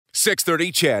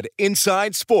630 CHED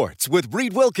Inside Sports with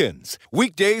Reed Wilkins.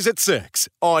 Weekdays at 6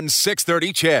 on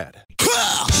 630 CHED.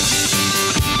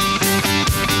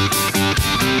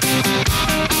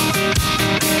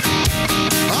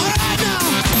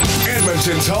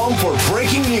 Edmonton's home for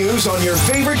breaking news on your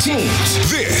favorite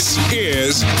teams. This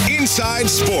is Inside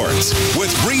Sports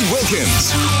with Reed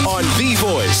Wilkins on the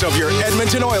voice of your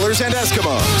Edmonton Oilers and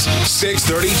Eskimos.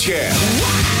 630 CHED.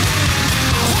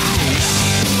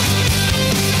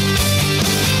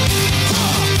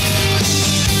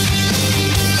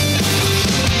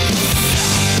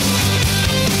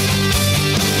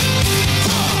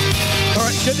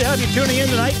 Good to have you tuning in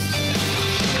tonight.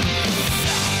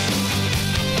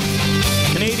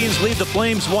 Canadians lead the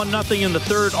Flames 1-0 in the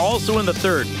third. Also in the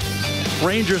third,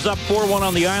 Rangers up 4-1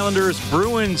 on the Islanders.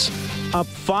 Bruins up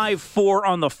 5-4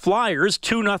 on the Flyers.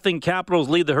 2-0 Capitals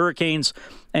lead the Hurricanes.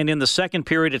 And in the second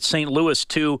period, it's St. Louis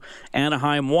 2,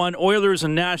 Anaheim 1. Oilers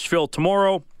in Nashville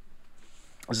tomorrow.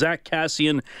 Zach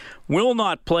Kassian will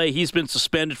not play. He's been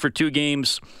suspended for 2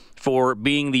 games for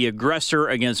being the aggressor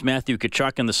against Matthew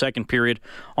Tkachuk in the second period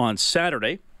on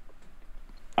Saturday.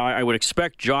 I would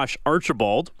expect Josh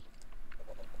Archibald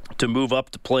to move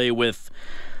up to play with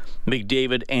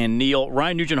McDavid and Neal.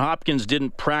 Ryan Nugent-Hopkins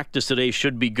didn't practice today,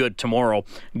 should be good tomorrow.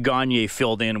 Gagner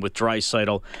filled in with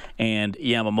Draisaitl and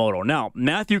Yamamoto. Now,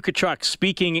 Matthew Tkachuk,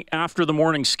 speaking after the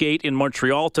morning skate in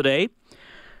Montreal today,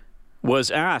 was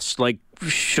asked,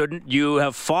 shouldn't you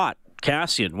have fought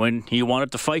Kassian when he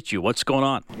wanted to fight you? What's going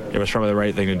on? It was probably the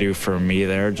right thing to do for me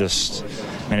there.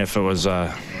 If it was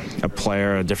a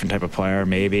player, a different type of player,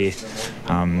 maybe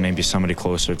somebody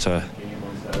closer to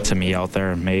me out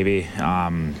there, maybe.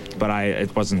 But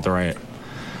it wasn't the right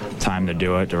time to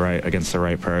do it, against the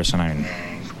right person. I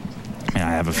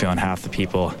have a feeling half the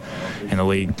people in the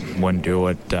league wouldn't do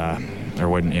it. Or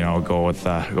wouldn't, go with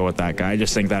that guy. I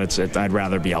just think that I'd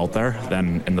rather be out there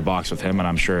than in the box with him, and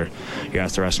I'm sure you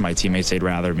ask the rest of my teammates, they'd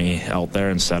rather me out there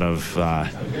instead of,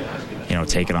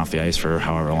 taking off the ice for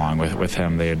however long with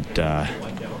him. I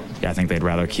think they'd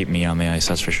rather keep me on the ice,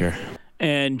 that's for sure.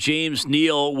 And James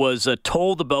Neal was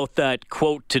told about that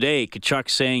quote today. Tkachuk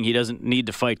saying he doesn't need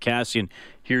to fight Kassian.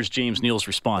 Here's James Neal's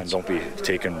response. And don't be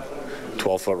taking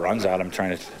 12-foot runs at him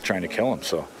trying to kill him.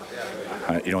 So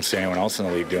you don't see anyone else in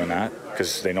the league doing that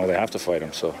because they know they have to fight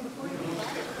him. So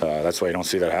that's why you don't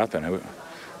see that happen.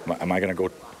 Am I going to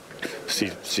go see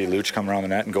Luch come around the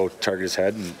net and go target his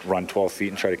head and run 12 feet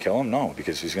and try to kill him? No,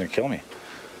 because he's going to kill me.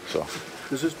 So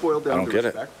does this boil down to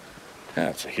respect? Yeah,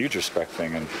 it's a huge respect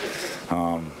thing, and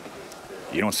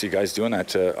you don't see guys doing that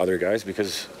to other guys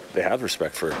because they have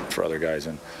respect for other guys.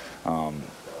 And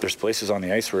there's places on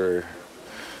the ice where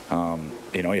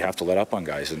you have to let up on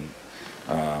guys, and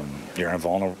you're in a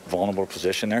vulnerable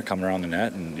position there, coming around the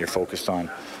net, and you're focused on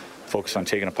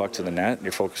taking a puck to the net.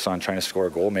 You're focused on trying to score a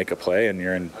goal, make a play, and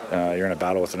you're in a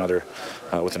battle with another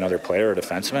player, a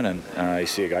defenseman, and you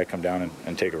see a guy come down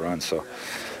and take a run. So.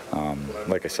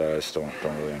 Like I said, I just don't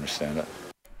really understand it.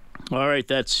 All right,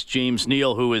 that's James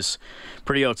Neal, who is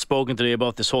pretty outspoken today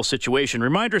about this whole situation.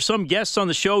 Reminder, some guests on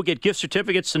the show get gift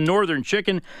certificates to Northern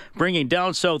Chicken, bringing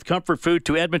down south comfort food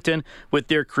to Edmonton with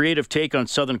their creative take on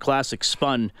Southern classics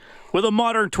spun with a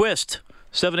modern twist.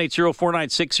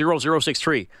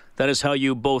 780-496-0063. That is how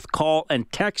you both call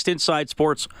and text Inside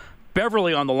Sports.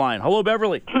 Beverly on the line. Hello,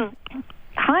 Beverly.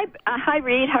 Hi,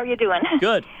 Reed. How are you doing?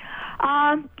 Good.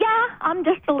 I'm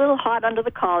just a little hot under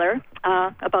the collar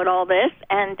about all this,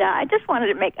 and I just wanted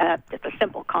to make just a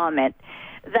simple comment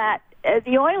that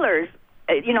the Oilers,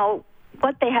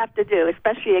 what they have to do,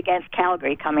 especially against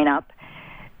Calgary coming up,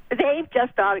 they've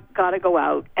just got to go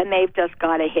out and they've just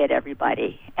got to hit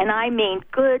everybody. And I mean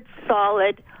good,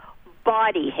 solid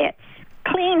body hits,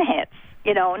 clean hits,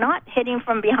 not hitting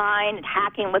from behind and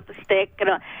hacking with the stick,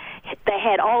 the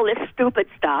head, all this stupid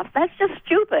stuff. That's just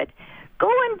stupid. Go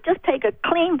and just take a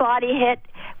clean body hit.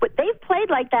 But they've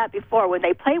played like that before. When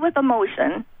they play with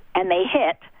emotion and they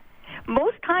hit,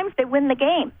 most times they win the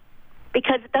game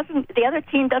because the other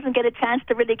team doesn't get a chance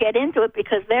to really get into it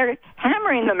because they're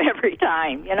hammering them every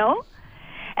time,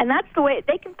 And that's the way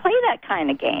they can play that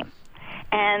kind of game.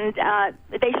 And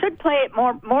they should play it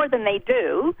more than they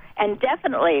do. And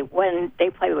definitely when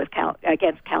they play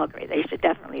against Calgary, they should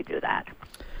definitely do that.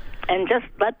 And just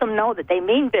let them know that they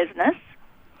mean business.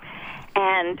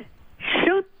 And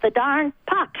shoot the darn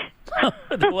puck.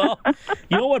 Well,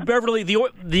 you know what, Beverly?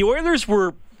 The Oilers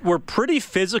were pretty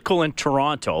physical in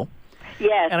Toronto.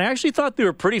 Yes. And I actually thought they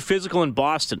were pretty physical in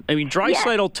Boston. I mean,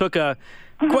 Draisaitl took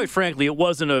quite frankly, it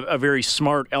wasn't a very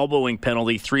smart elbowing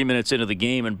penalty 3 minutes into the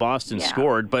game, and Boston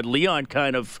scored. But Leon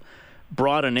kind of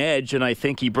brought an edge, and I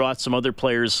think he brought some other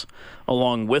players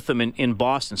along with him in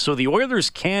Boston. So the Oilers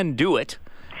can do it.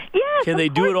 Yes, can they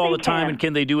do it all the time, can. and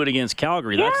can they do it against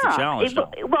Calgary? Yeah. That's the challenge.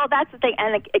 Well, that's the thing,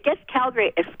 and against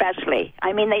Calgary especially.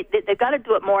 I mean, they've got to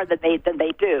do it more than they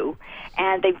do,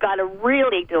 and they've got to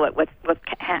really do it with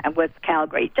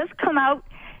Calgary. Just come out,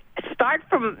 start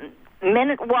from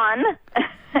minute one,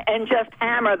 and just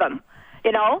hammer them.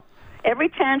 You know, every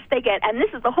chance they get, and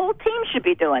the whole team should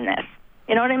be doing this.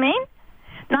 You know what I mean?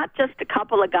 Not just a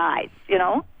couple of guys. You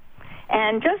know.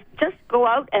 And just go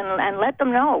out and let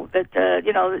them know that,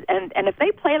 you know, and if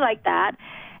they play like that,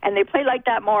 and they play like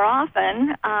that more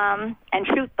often, and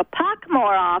shoot the puck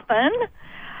more often,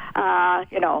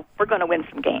 you know, we're going to win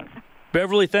some games.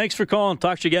 Beverly, thanks for calling.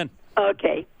 Talk to you again.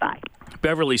 Okay, bye.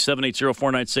 Beverly,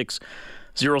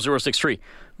 780-496-0063.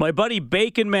 My buddy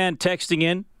Bacon Man texting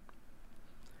in.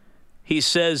 He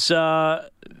says,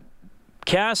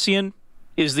 Kassian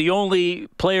is the only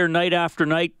player night after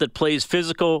night that plays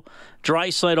physical.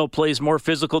 Draisaitl plays more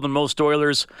physical than most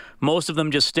Oilers. Most of them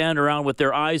just stand around with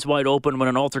their eyes wide open when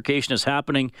an altercation is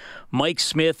happening. Mike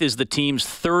Smith is the team's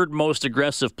third most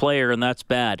aggressive player, and that's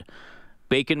bad.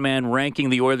 Bacon Man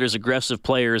ranking the Oilers' aggressive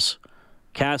players,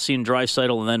 Kassian,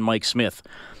 Draisaitl, and then Mike Smith.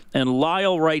 And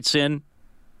Lyle writes in,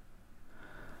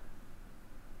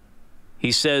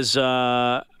 he says,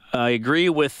 I agree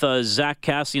with Zach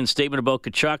Kassian's statement about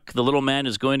Tkachuk. The little man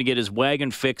is going to get his wagon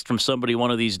fixed from somebody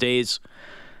one of these days.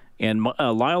 And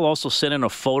Lyle also sent in a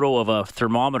photo of a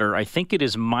thermometer. I think it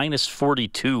is minus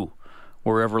 42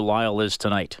 wherever Lyle is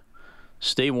tonight.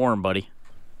 Stay warm, buddy.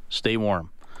 Stay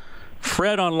warm.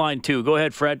 Fred on line 2. Go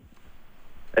ahead, Fred.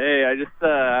 Hey, I just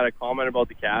had a comment about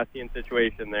the Kassian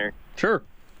situation there. Sure.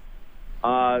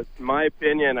 My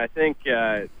opinion, I think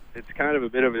it's kind of a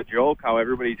bit of a joke how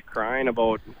everybody's crying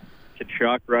about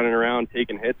Tkachuk running around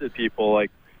taking hits at people.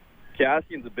 Like,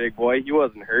 Kassian's a big boy. He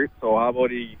wasn't hurt, so how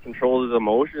about he controls his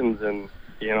emotions? And,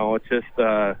 you know, it's just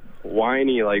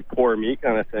whiny, like, poor me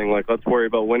kind of thing. Like, let's worry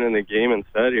about winning the game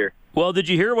instead here. Well, did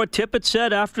you hear what Tippett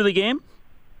said after the game?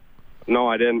 No,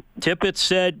 I didn't. Tippett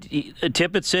said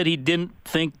he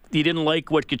didn't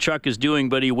like what Tkachuk is doing,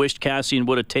 but he wished Kassian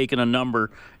would have taken a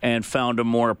number and found a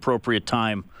more appropriate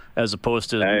time as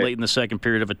opposed to late in the second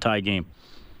period of a tie game.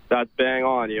 That's bang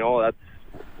on. You know, that's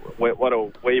what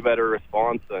a way better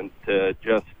response than to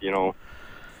just, you know,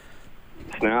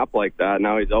 snap like that.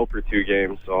 Now he's out for 2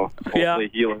 games, so hopefully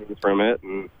he learns from it.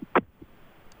 And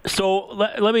so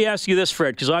let me ask you this,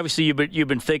 Fred, because obviously you've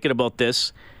been thinking about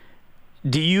this.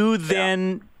 Do you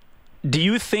think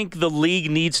the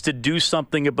league needs to do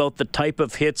something about the type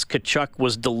of hits Tkachuk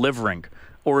was delivering,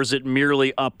 or is it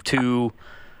merely up to,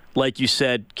 like you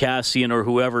said, Kassian or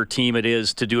whoever team it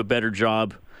is to do a better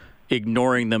job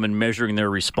ignoring them and measuring their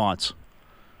response?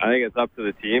 I think it's up to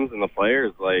the teams and the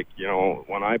players. Like, you know,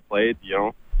 when I played, you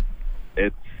know,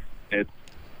 it's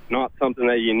not something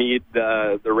that you need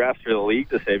the refs or the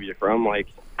league to save you from. Like,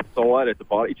 so what? It's a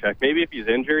body check. Maybe if he's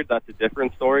injured, that's a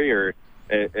different story. Or,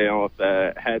 you know, if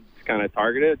the head's kind of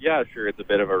targeted, yeah, sure, it's a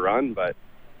bit of a run, but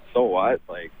so what?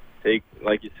 Like you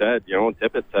said, you know,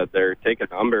 Tippett said there, take a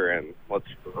number and let's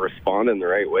respond in the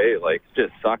right way. Like,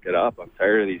 just suck it up. I'm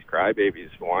tired of these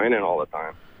crybabies whining all the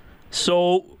time.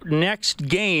 So next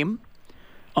game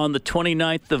on the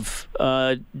 29th of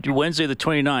Wednesday the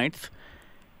 29th,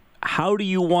 how do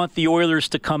you want the Oilers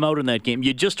to come out in that game?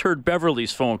 You just heard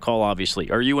Beverly's phone call, obviously.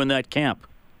 Are you in that camp?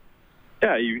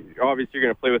 Yeah, obviously you're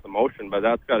going to play with emotion, but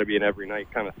that's got to be an every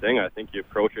night kind of thing. I think you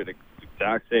approach it the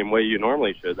exact same way you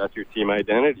normally should. That's your team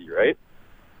identity, right?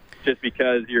 Just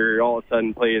because you're all of a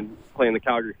sudden playing the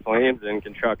Calgary Flames and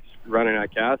Tkachuk's running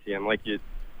at Kassian, like you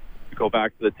go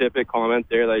back to the Tippett comment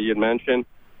there that you'd mentioned,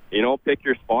 you know, pick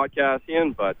your spot,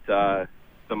 Kassian, but the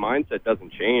mindset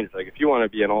doesn't change. Like, if you want to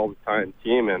be an all-the-time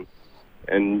team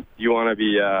and you want to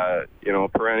be you know, a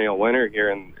perennial winner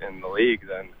here in the league,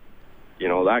 then, you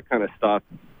know, that kind of stuff,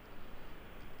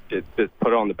 it's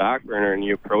put on the back burner and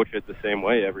you approach it the same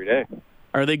way every day.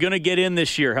 Are they going to get in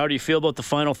this year? How do you feel about the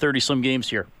final 30-some games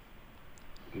here?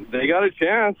 They got a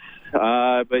chance,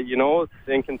 but, you know, it's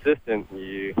inconsistent.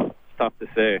 It's tough to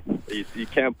say. You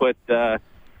can't put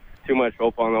too much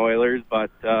hope on the Oilers,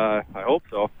 but I hope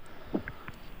so.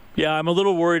 Yeah, I'm a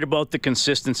little worried about the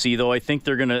consistency, though. I think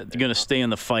they're gonna stay in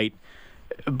the fight.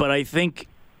 But I think,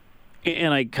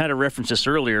 and I kind of referenced this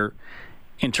earlier,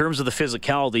 in terms of the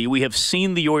physicality, we have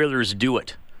seen the Oilers do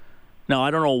it. Now,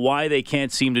 I don't know why they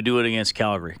can't seem to do it against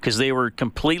Calgary, because they were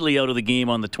completely out of the game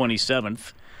on the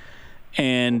 27th.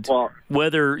 And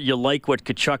whether you like what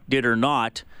Tkachuk did or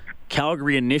not,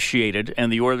 Calgary initiated,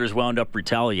 and the Oilers wound up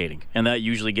retaliating, and that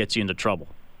usually gets you into trouble.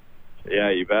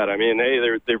 Yeah, you bet. I mean, hey,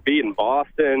 they're beating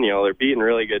Boston. They're beating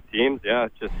really good teams. Yeah,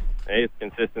 it's just, hey, it's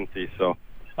consistency. So.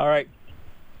 All right.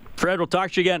 Fred, we'll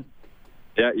talk to you again.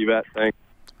 Yeah, you bet. Thanks.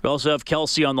 We also have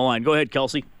Kelsey on the line. Go ahead,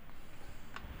 Kelsey.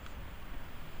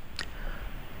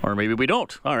 Or maybe we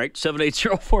don't. All right,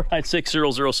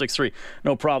 780-496-0063.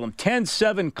 No problem.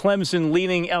 10-7 Clemson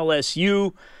leading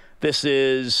LSU. This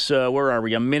is, where are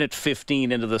we? A minute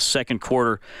 15 into the second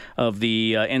quarter of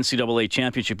the NCAA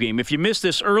championship game. If you missed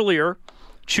this earlier,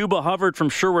 Chuba Hubbard from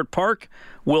Sherwood Park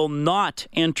will not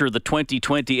enter the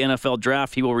 2020 NFL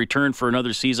Draft. He will return for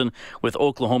another season with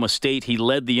Oklahoma State. He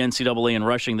led the NCAA in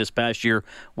rushing this past year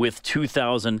with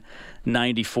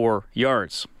 2,094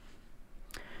 yards.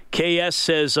 KS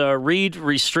says, Reed,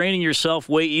 restraining yourself,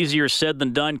 way easier said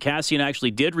than done. Cassian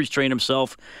actually did restrain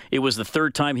himself. It was the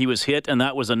third time he was hit, and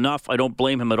that was enough. I don't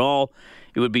blame him at all.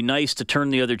 It would be nice to turn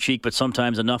the other cheek, but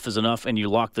sometimes enough is enough, and you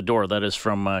lock the door. That is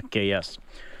from KS.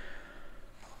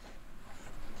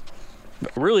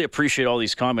 Really appreciate all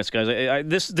these comments, guys.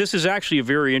 This is actually a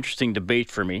very interesting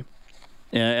debate for me,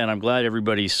 and I'm glad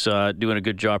everybody's doing a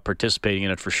good job participating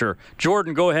in it for sure.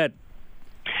 Jordan, go ahead.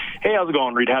 Hey, how's it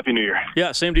going, Reed? Happy New Year.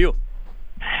 Yeah, same to you.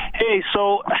 Hey,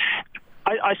 so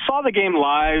I saw the game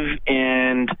live,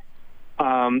 and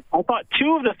I thought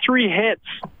 2 of the 3 hits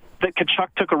that Tkachuk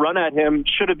took a run at him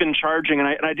should have been charging, and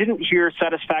I didn't hear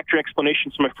satisfactory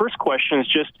explanations. So my first question is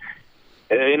just,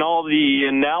 in all the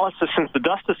analysis since the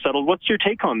dust has settled, what's your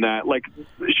take on that? Like,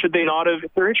 should they not have,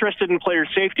 if they're interested in player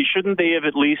safety, shouldn't they have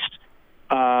at least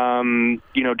done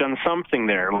something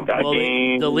there? Well,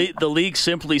 the league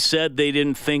simply said they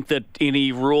didn't think that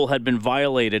any rule had been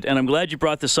violated. And I'm glad you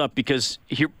brought this up because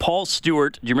here, Paul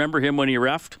Stewart, do you remember him when he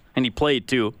reffed? And he played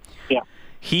too. Yeah.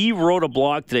 He wrote a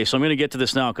blog today, so I'm going to get to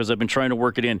this now because I've been trying to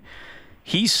work it in.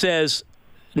 He says,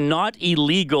 not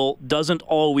illegal doesn't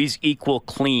always equal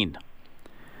clean.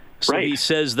 So He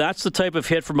says that's the type of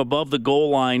hit from above the goal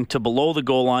line to below the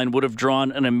goal line would have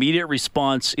drawn an immediate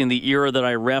response in the era that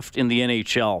I reffed in the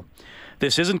NHL.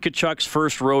 This isn't Tkachuk's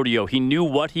first rodeo. He knew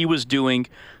what he was doing,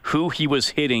 who he was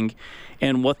hitting,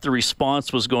 and what the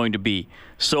response was going to be.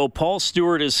 So Paul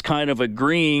Stewart is kind of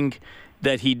agreeing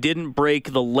that he didn't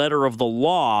break the letter of the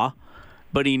law,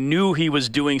 but he knew he was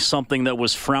doing something that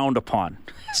was frowned upon.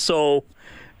 So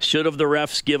should have the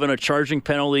refs given a charging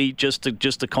penalty just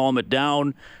to calm it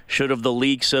down? Should have the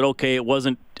league said, okay, it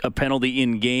wasn't a penalty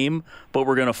in game, but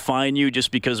we're going to fine you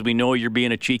just because we know you're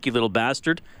being a cheeky little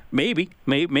bastard? Maybe.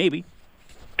 Because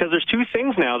there's 2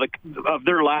 things now of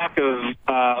their lack of,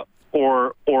 by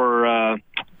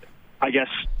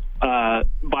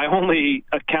only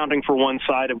accounting for one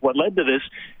side of what led to this.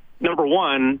 Number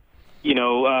one,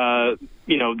 the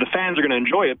fans are going to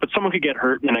enjoy it, but someone could get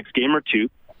hurt in the next game or 2.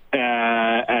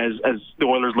 As the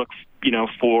Oilers look,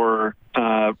 for,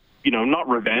 not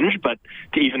revenge, but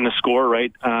to even the score,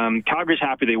 right? Calgary's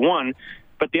happy they won,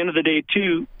 but at the end of the day,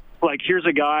 too, like, here's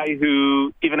a guy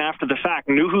who, even after the fact,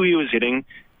 knew who he was hitting,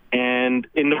 and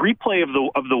in the replay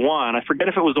of the one, I forget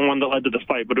if it was the one that led to the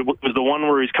fight, but it was the one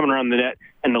where he's coming around the net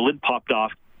and the lid popped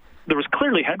off. There was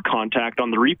clearly head contact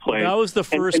on the replay. That was the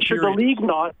first and should period. The league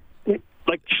not...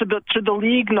 Like, should the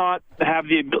league not have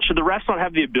should the refs not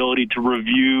have the ability to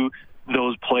review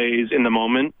those plays in the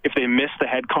moment if they missed the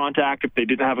head contact, if they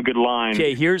didn't have a good line?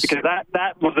 Okay, because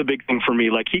that was a big thing for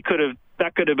me. Like,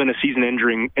 that could have been a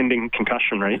season-ending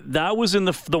concussion, right? That was in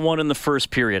the one in the first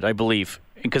period, I believe,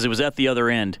 because it was at the other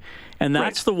end, and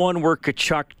that's the one where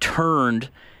Tkachuk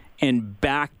turned and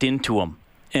backed into him,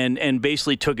 and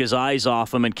basically took his eyes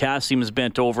off him, and Kassiem's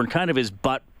bent over, and kind of his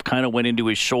butt kind of went into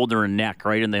his shoulder and neck,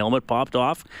 right, and the helmet popped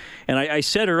off. And I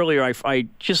said earlier, I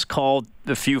just called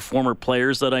a few former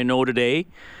players that I know today,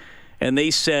 and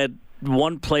they said,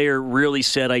 one player really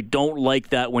said, I don't like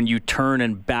that when you turn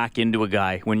and back into a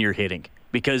guy when you're hitting,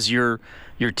 because you're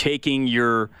taking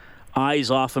your eyes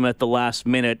off him at the last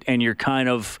minute, and you're kind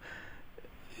of,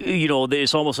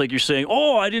 it's almost like you're saying,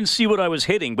 oh, I didn't see what I was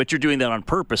hitting, but you're doing that on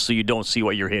purpose so you don't see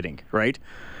what you're hitting, right?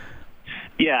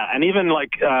 Yeah, and even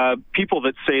like people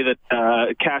that say that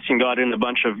Kassian got in a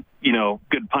bunch of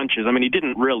good punches. I mean, he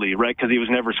didn't really, right? Because he was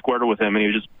never squared with him, and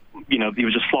he was just he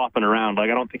was just flopping around.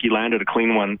 Like, I don't think he landed a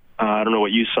clean one. I don't know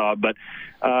what you saw, but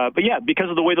yeah,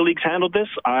 because of the way the league's handled this,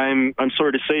 I'm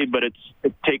sorry to say, but it's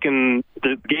taken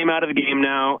the game out of the game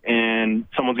now, and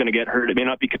someone's going to get hurt. It may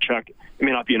not be Tkachuk, it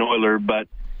may not be an Oiler, but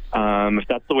if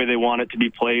that's the way they want it to be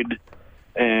played,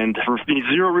 and for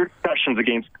 0 repercussions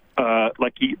against.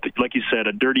 Like you said,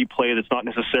 a dirty play that's not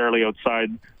necessarily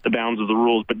outside the bounds of the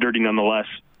rules, but dirty nonetheless.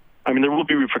 I mean, there will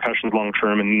be repercussions long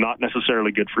term and not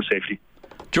necessarily good for safety.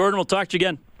 Jordan, we'll talk to you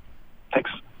again.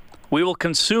 Thanks. We will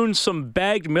consume some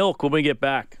bagged milk when we get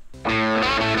back.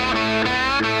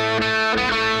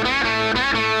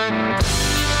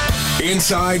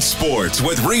 Inside Sports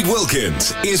with Reed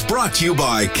Wilkins is brought to you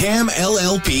by CAM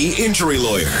LLP Injury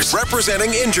Lawyers,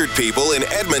 representing injured people in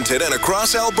Edmonton and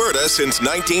across Alberta since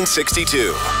 1962.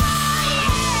 You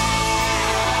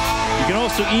can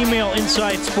also email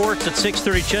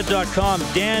insidesports@630ched.com.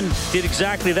 Dan did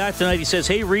exactly that tonight. He says,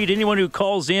 hey, Reed, anyone who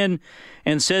calls in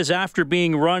and says after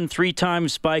being run 3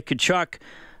 times by Tkachuk,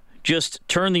 just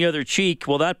turn the other cheek,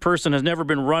 well, that person has never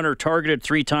been run or targeted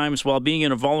 3 times while being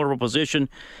in a vulnerable position.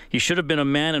 He should have been a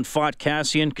man and fought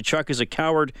Kassian. Tkachuk is a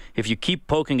coward. If you keep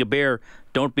poking a bear,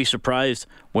 don't be surprised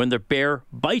when the bear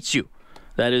bites you.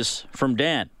 That is from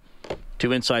Dan to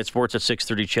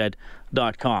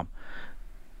insidesports@630ched.com.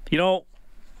 You know,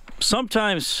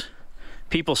 sometimes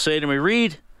people say to me,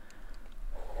 Reed,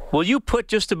 will you put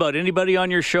just about anybody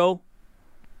on your show?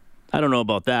 I don't know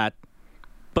about that.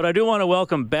 But I do want to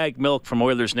welcome Bagged Milk from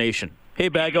Oilers Nation. Hey,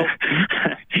 Baggo.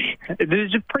 This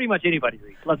is just pretty much anybody,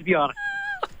 Reed. Let's be honest.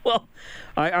 Well,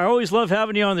 I always love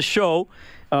having you on the show.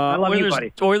 I love you,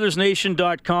 buddy.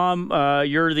 OilersNation.com.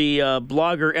 You're the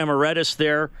blogger emeritus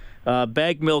there.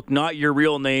 Bagged Milk, not your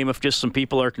real name, if just some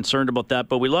people are concerned about that.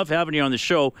 But we love having you on the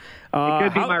show. It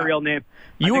could be my real name.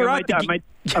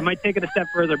 I might take it a step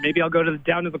further. Maybe I'll go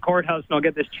down to the courthouse and I'll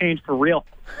get this changed for real.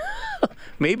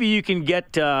 Maybe you can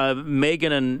get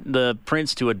Meghan and the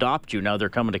Prince to adopt you now they're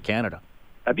coming to Canada.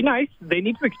 That'd be nice. They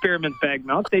need to experiment Bagged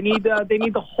Milk. They need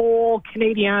the whole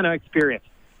Canadiana experience.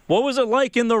 What was it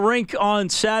like in the rink on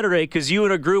Saturday? Because you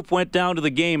and a group went down to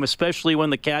the game, especially when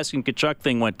the Kassian Tkachuk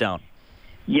thing went down.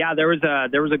 Yeah, there was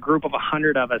a group of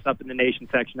 100 of us up in the Nation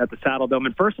section at the Saddle Dome.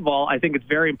 And first of all, I think it's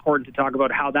very important to talk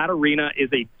about how that arena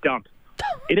is a dump.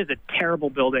 It is a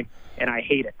terrible building, and I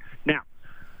hate it. Now,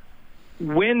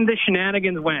 when the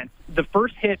shenanigans went, the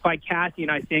first hit by Kassian,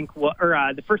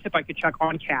 the first hit by Tkachuk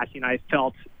on Kassian, I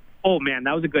felt, oh man,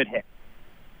 that was a good hit.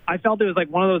 I felt it was like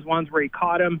one of those ones where he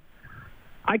caught him.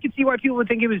 I could see why people would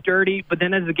think he was dirty, but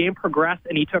then as the game progressed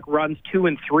and he took runs 2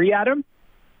 and 3 at him,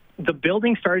 the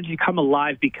building started to come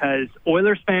alive because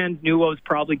Oilers fans knew what was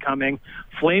probably coming,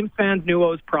 Flames fans knew what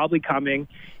was probably coming,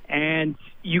 and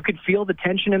you could feel the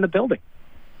tension in the building.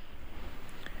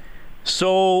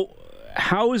 So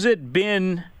how has it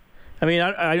been? I mean,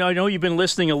 I know you've been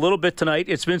listening a little bit tonight.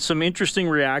 It's been some interesting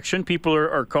reaction. People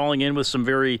are calling in with some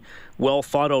very well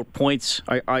thought out points,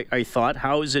 I thought.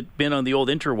 How has it been on the old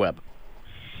interweb?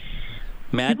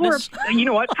 Madness? People are, you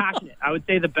know what? Passionate. I would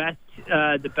say the best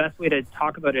way to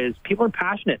talk about it is people are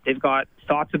passionate. They've got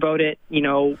thoughts about it. You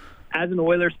know, as an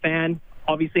Oilers fan,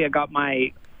 obviously I got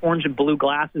my orange and blue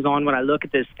glasses on when I look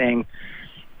at this thing.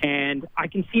 And I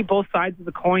can see both sides of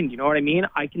the coin. You know what I mean?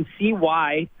 I can see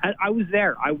why. I was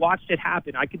there. I watched it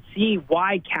happen. I could see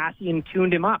why Kassian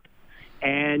tuned him up.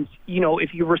 And, you know,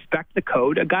 if you respect the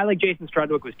code, a guy like Jason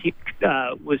Strudwick was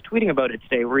tweeting about it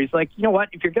today, where he's like, you know what?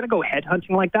 If you're going to go headhunting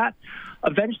like that,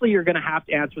 eventually you're going to have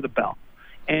to answer the bell.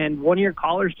 And one of your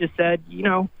callers just said, you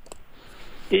know,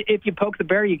 if you poke the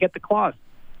bear, you get the claws.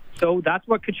 So that's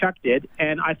what Tkachuk did,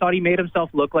 and I thought he made himself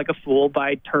look like a fool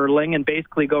by turtling and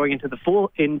basically going into the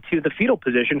fetal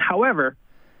position. However,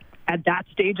 at that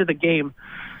stage of the game,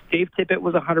 Dave Tippett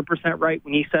was 100% right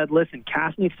when he said, listen,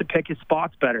 Cass needs to pick his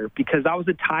spots better because that was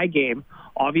a tie game.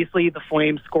 Obviously, the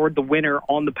Flames scored the winner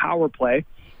on the power play.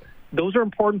 Those are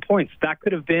important points. That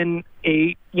could have been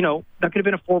a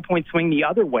 4-point swing the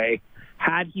other way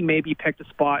had he maybe picked a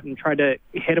spot and tried to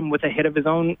hit him with a hit of his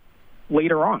own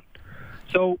later on.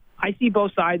 So I see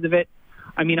both sides of it.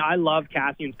 I mean, I love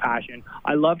Kassian's passion.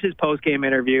 I loved his post-game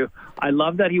interview. I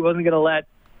love that he wasn't going to let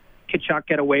Tkachuk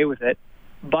get away with it.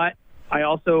 But I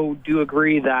also do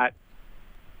agree that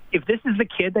if this is the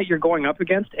kid that you're going up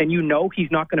against and you know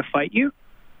he's not going to fight you,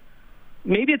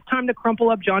 maybe it's time to crumple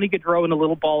up Johnny Gaudreau in a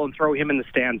little ball and throw him in the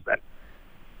stands then.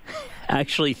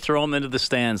 Actually throw him into the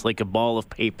stands like a ball of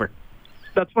paper.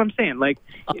 That's what I'm saying. Like,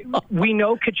 we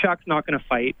know Tkachuk's not going to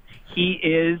fight. He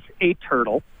is a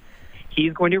turtle.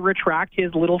 He's going to retract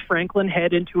his little Franklin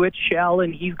head into its shell,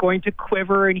 and he's going to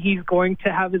quiver, and he's going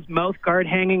to have his mouth guard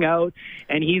hanging out,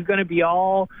 and he's going to be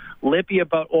all lippy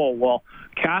about, oh, well,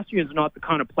 Kassian's not the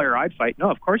kind of player I'd fight.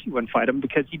 No, of course you wouldn't fight him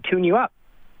because he'd tune you up.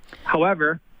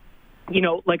 However, you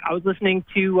know, like I was listening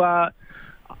to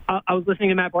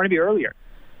Matt Barnaby earlier.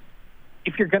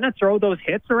 If you're going to throw those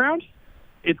hits around,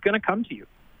 it's going to come to you.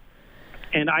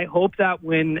 And I hope that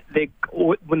when the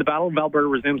Battle of Alberta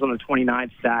resumes on the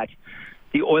 29th, that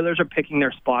the Oilers are picking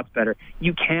their spots better.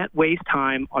 You can't waste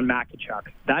time on Matt Tkachuk.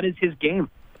 That is his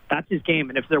game. That's his game.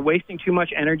 And if they're wasting too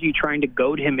much energy trying to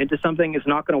goad him into something, it's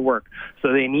not going to work.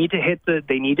 So they need to hit the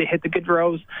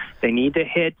Gaudreaus. They need to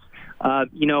hit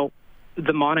the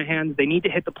Monahans. They need to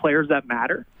hit the players that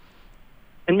matter.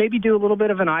 and maybe do a little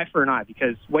bit of an eye for an eye,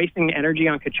 because wasting energy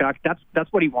on Tkachuk,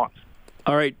 that's what he wants.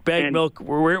 All right, Bag Milk,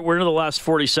 we're into the last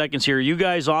 40 seconds here. You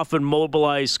guys often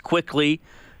mobilize quickly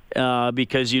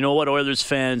because you know what Oilers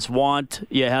fans want.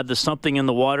 You had the Something in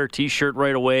the Water T-shirt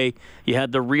right away. You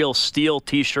had the Real Steel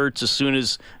T-shirts as soon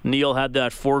as Neil had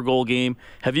that 4-goal game.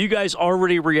 Have you guys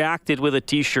already reacted with a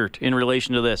T-shirt in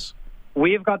relation to this?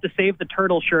 We have got the Save the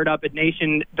Turtle shirt up at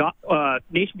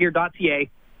nationgear.ca.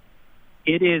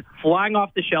 It is flying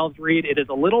off the shelves, Reed. It is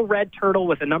a little red turtle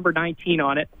with a number 19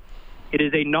 on it. It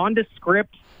is a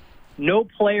nondescript,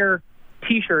 no-player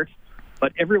T-shirt,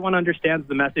 but everyone understands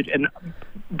the message. And,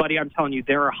 buddy, I'm telling you,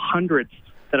 there are hundreds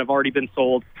that have already been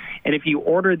sold. And if you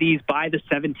order these by the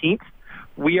 17th,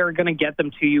 we are going to get them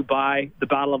to you by the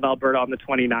Battle of Alberta on the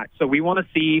 29th. So we want to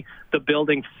see the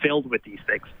building filled with these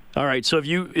things. All right, so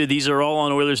these are all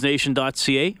on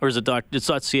OilersNation.ca, or is it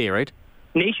it's .ca, right?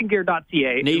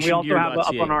 NationGear.ca. And we also have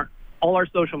up on all our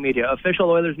social media, official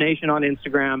Oilers Nation on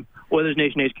Instagram, Oilers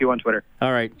Nation HQ on Twitter.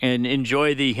 All right, and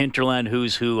enjoy the Hinterland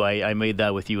Who's Who. I made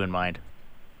that with you in mind.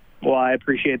 Well, I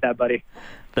appreciate that, buddy.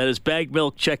 That is Bag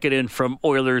Milk. Check it in from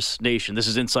Oilers Nation. This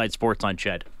is Inside Sports on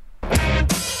Ched.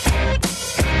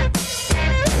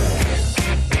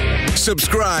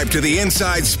 Subscribe to the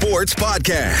Inside Sports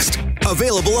Podcast.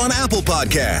 Available on Apple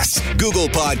Podcasts, Google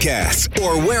Podcasts,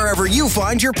 or wherever you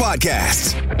find your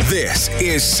podcasts. This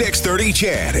is 630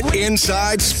 Ched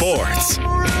Inside Sports.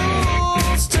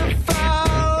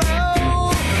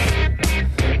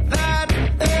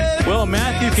 Well,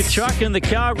 Matthew Tkachuk and the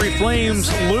Calgary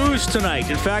Flames lose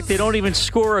tonight. In fact, they don't even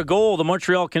score a goal. The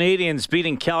Montreal Canadiens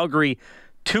beating Calgary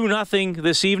 2-0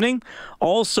 this evening.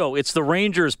 Also, it's the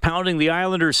Rangers pounding the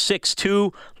Islanders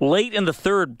 6-2 late in the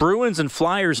third. Bruins and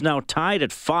Flyers now tied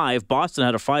at 5. Boston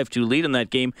had a 5-2 lead in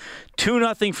that game.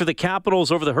 2-0 for the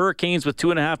Capitals over the Hurricanes with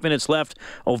 2.5 minutes left.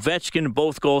 Ovechkin,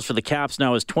 both goals for the Caps,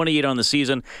 now is 28 on the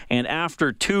season. And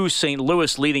after 2, St.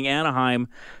 Louis leading Anaheim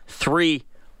 3-1.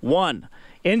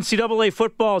 NCAA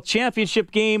football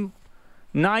championship game.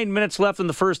 9 minutes left in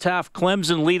the first half.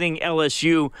 Clemson leading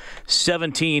LSU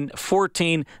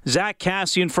 17-14. Zach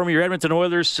Kassian from your Edmonton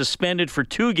Oilers suspended for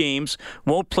 2 games.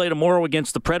 Won't play tomorrow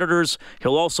against the Predators.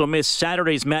 He'll also miss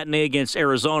Saturday's matinee against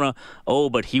Arizona. Oh,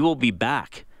 but he will be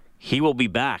back. He will be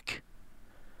back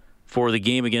for the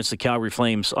game against the Calgary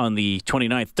Flames on the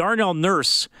 29th. Darnell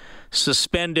Nurse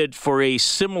suspended for a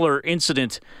similar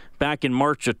incident back in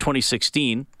March of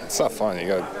 2016. It's not fun. You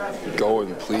got to go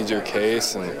and plead your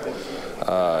case, and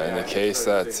in the case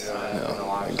that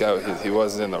he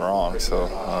wasn't in the wrong, so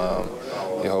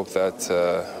you hope that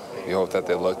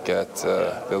they look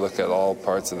at all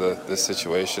parts of the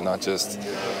situation, not just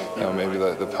maybe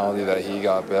the penalty that he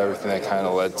got, but everything that kind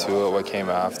of led to it, what came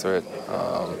after it.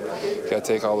 You got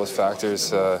to take all those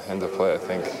factors into play. I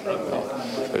think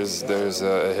there's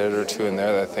a hit or two in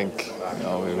there that I think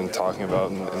we've been talking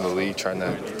about in the league, trying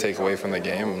to take away from the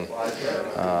game. And,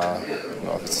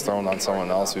 if it's thrown on someone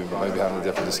else, we might be having a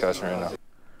different discussion right now.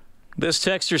 This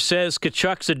texter says,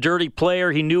 Tkachuk's a dirty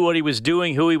player. He knew what he was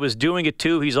doing, who he was doing it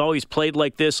to. He's always played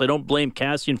like this. I don't blame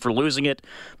Kassian for losing it,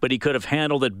 but he could have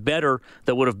handled it better.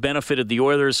 That would have benefited the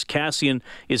Oilers. Kassian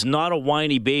is not a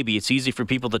whiny baby. It's easy for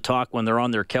people to talk when they're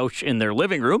on their couch in their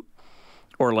living room,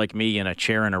 or like me in a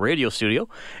chair in a radio studio.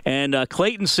 And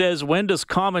Clayton says, when does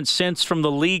common sense from the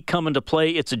league come into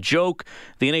play? It's a joke.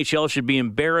 The NHL should be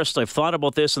embarrassed. I've thought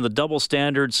about this, and the double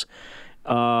standards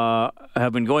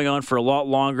have been going on for a lot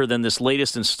longer than this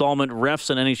latest installment. Refs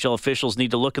and NHL officials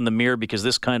need to look in the mirror because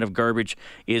this kind of garbage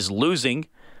is losing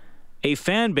a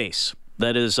fan base.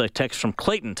 That is a text from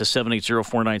Clayton to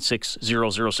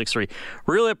 780-496-0063.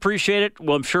 Really appreciate it.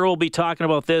 Well, I'm sure we'll be talking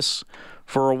about this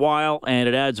for a while, and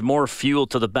it adds more fuel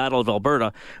to the Battle of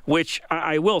Alberta, which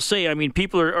I will say, I mean,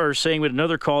 people are saying, with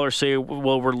another caller say,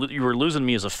 well, you were losing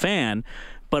me as a fan,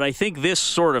 but I think this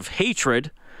sort of hatred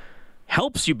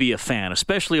helps you be a fan,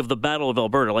 especially of the Battle of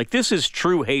Alberta. Like, this is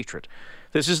true hatred.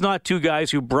 This is not two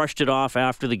guys who brushed it off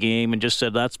after the game and just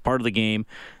said that's part of the game.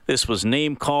 This was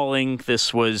name-calling.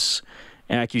 This was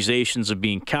accusations of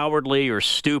being cowardly or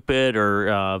stupid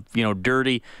or,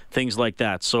 dirty, things like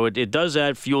that. So it does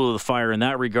add fuel to the fire in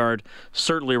that regard.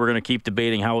 Certainly we're going to keep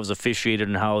debating how it was officiated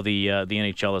and how the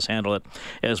NHL has handled it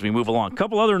as we move along. A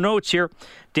couple other notes here.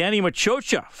 Danny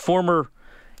Machocha, former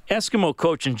Eskimo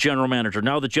coach and general manager,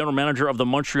 now the general manager of the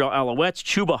Montreal Alouettes.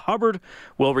 Chuba Hubbard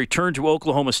will return to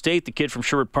Oklahoma State. The kid from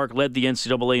Sherwood Park led the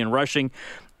NCAA in rushing.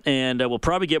 And we'll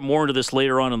probably get more into this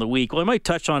later on in the week. Well, I might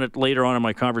touch on it later on in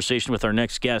my conversation with our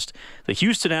next guest. The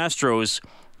Houston Astros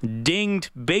dinged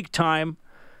big time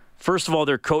First of all,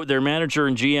 their manager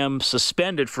and GM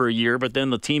suspended for a year, but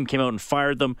then the team came out and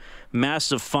fired them.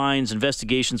 Massive fines.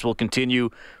 Investigations will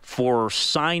continue for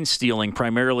sign stealing,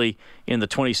 primarily in the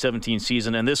 2017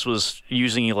 season. And this was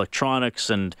using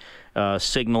electronics and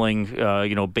signaling,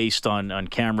 based on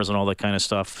cameras and all that kind of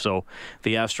stuff. So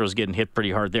the Astros getting hit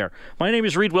pretty hard there. My name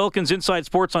is Reed Wilkins, Inside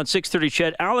Sports on 630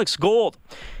 CHED. Alex Gold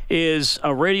is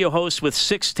a radio host with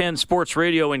 610 Sports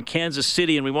Radio in Kansas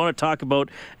City, and we want to talk about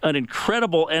an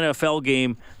incredible NFL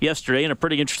game yesterday and a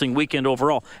pretty interesting weekend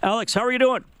overall. Alex, how are you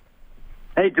doing?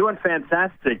 Hey, doing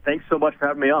fantastic. Thanks so much for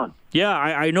having me on. Yeah,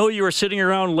 I know you were sitting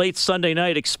around late Sunday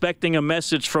night expecting a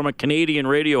message from a Canadian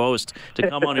radio host to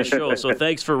come on his show, so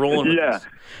thanks for rolling with us.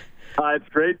 It's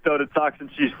great, though, to talk some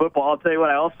Chiefs football. I'll tell you what,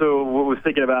 I also was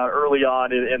thinking about early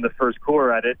on in the first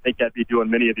quarter. I didn't think I'd be doing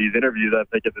many of these interviews. I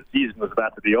think the season was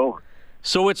about to be over.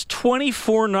 So it's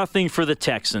 24-0 for the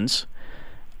Texans.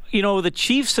 You know, the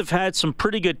Chiefs have had some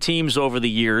pretty good teams over the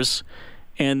years,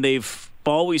 and they've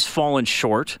always fallen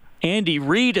short. Andy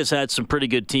Reid has had some pretty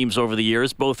good teams over the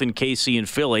years, both in KC and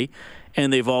Philly,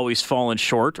 and they've always fallen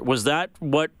short. Was that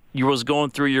what was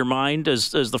going through your mind as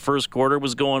the first quarter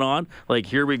was going on? Like,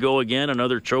 here we go again,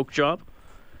 another choke job?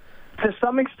 To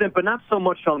some extent, but not so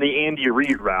much on the Andy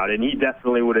Reid route, and he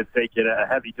definitely would have taken a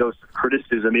heavy dose of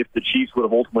criticism if the Chiefs would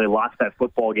have ultimately lost that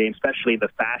football game, especially in the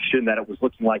fashion that it was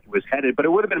looking like it was headed. But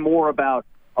it would have been more about,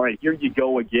 all right, here you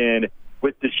go again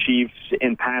with the Chiefs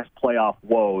in past playoff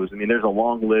woes. I mean, there's a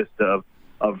long list of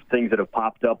things that have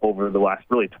popped up over the last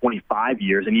really 25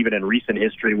 years, and even in recent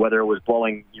history, whether it was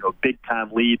blowing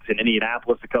big-time leads in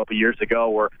Indianapolis a couple years ago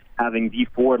or having Dee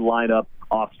Ford line up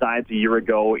offsides a year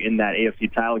ago in that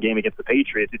AFC title game against the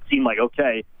Patriots. It seemed like,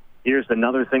 okay, here's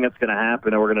another thing that's going to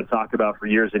happen that we're going to talk about for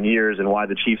years and years and why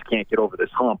the Chiefs can't get over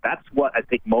this hump. That's what I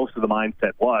think most of the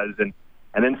mindset was. And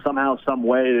then somehow, some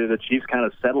way, the Chiefs kind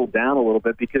of settled down a little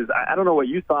bit because I don't know what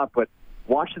you thought, but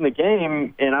watching the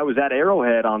game, and I was at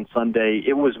Arrowhead on Sunday,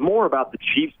 it was more about the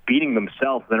Chiefs beating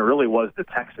themselves than it really was the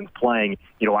Texans playing,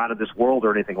 out of this world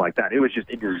or anything like that. It was just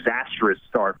a disastrous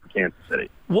start for Kansas City.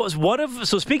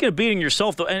 So speaking of beating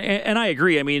yourself, though, and I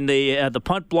agree. I mean, they had the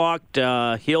punt blocked.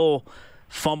 Hill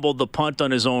fumbled the punt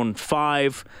on his own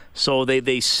 5, so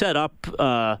they set up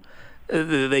the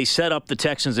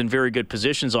Texans in very good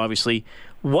positions. Obviously,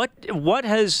 what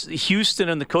has Houston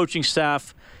and the coaching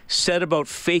staff said about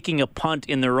faking a punt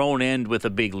in their own end with a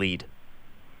big lead?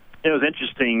 It was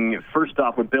interesting, first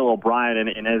off, with Bill O'Brien,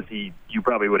 and as you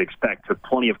probably would expect, took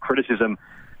plenty of criticism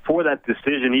for that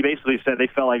decision. He basically said they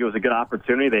felt like it was a good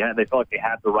opportunity. They felt like they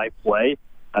had the right play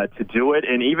to do it.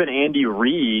 And even Andy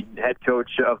Reid, head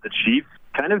coach of the Chiefs,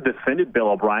 kind of defended Bill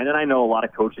O'Brien. And I know a lot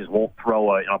of coaches won't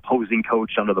throw an opposing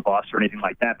coach under the bus or anything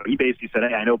like that, but he basically said,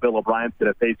 hey, I know Bill O'Brien's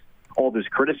going to face all this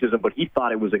criticism, but he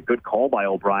thought it was a good call by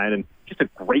O'Brien and just a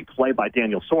great play by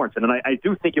Daniel Sorensen. And I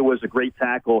do think it was a great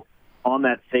tackle on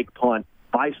that fake punt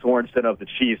by Sorensen of the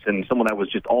Chiefs, and someone that was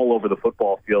just all over the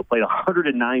football field, played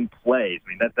 109 plays. I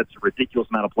mean, that's a ridiculous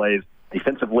amount of plays,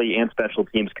 defensively and special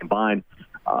teams combined.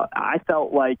 I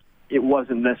felt like it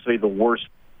wasn't necessarily the worst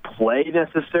play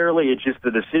necessarily. It's just the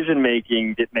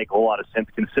decision-making didn't make a whole lot of sense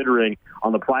considering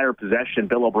on the prior possession,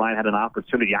 Bill O'Brien had an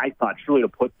opportunity, I thought, truly to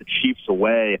put the Chiefs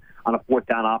away on a 4th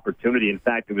down opportunity. In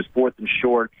fact, it was 4th and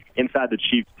short inside the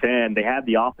Chiefs' 10. They had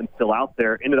the offense still out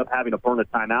there, ended up having to burn a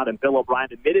timeout, and Bill O'Brien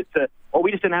admitted to, we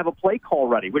just didn't have a play call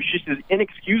ready, which just is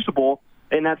inexcusable.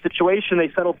 In that situation, they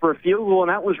settled for a field goal, and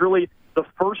that was really the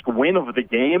first win of the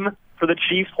game for the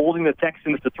Chiefs, holding the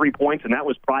Texans to 3 points, and that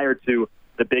was prior to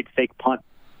the big fake punt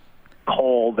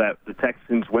call that the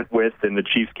Texans went with, and the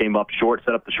Chiefs came up short,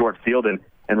 set up the short field, and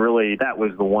really that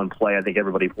was the one play I think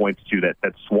everybody points to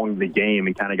that swung the game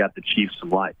and kind of got the Chiefs some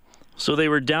life. So they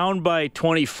were down by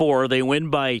 24. They win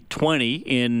by 20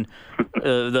 in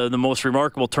the most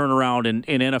remarkable turnaround in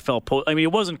NFL. I mean,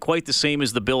 it wasn't quite the same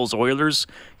as the Bills-Oilers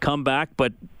comeback,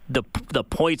 but the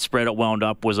point spread it wound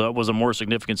up was a more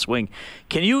significant swing.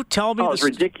 Can you tell me? It's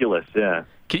ridiculous. Yeah.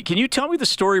 Can you tell me the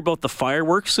story about the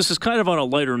fireworks? This is kind of on a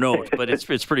lighter note, but it's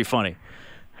pretty funny.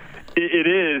 It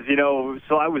is,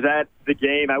 so I was at the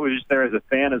game. I was just there as a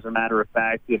fan, as a matter of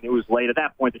fact, and it was late. At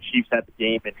that point, the Chiefs had the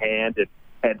game in hand and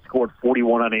had scored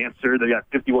 41 unanswered. They got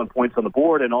 51 points on the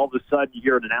board, and all of a sudden you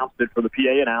hear an announcement from the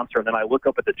PA announcer, and then I look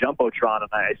up at the Jumbotron, and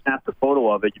I snapped a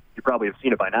photo of it. You probably have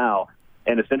seen it by now.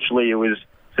 And essentially it was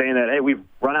saying that, hey, we've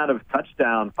run out of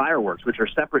touchdown fireworks, which are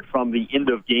separate from the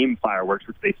end-of-game fireworks,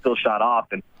 which they still shot off.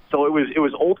 And so it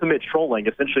was ultimate trolling,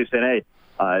 essentially saying, hey,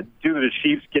 due to the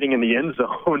Chiefs getting in the end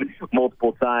zone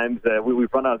multiple times,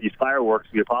 we've run out of these fireworks.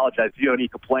 We apologize. If you have any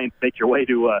complaints, make your way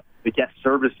to the guest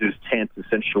services tent,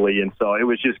 essentially. And so it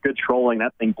was just good trolling.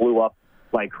 That thing blew up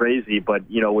like crazy. But,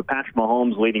 with Patrick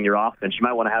Mahomes leading your offense, you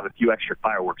might want to have a few extra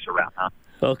fireworks around, huh?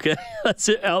 Okay, that's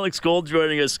it. Alex Gold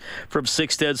joining us from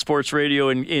 610 Sports Radio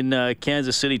in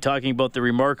Kansas City, talking about the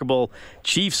remarkable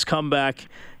Chiefs comeback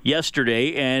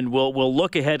yesterday, and we'll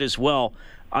look ahead as well.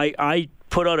 I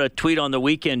put out a tweet on the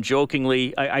weekend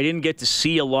jokingly. I didn't get to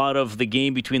see a lot of the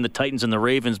game between the Titans and the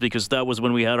Ravens because that was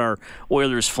when we had our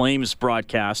Oilers-Flames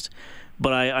broadcast.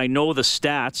 But I know the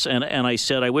stats, and I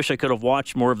said I wish I could have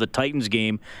watched more of the Titans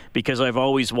game because I've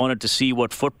always wanted to see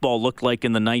what football looked like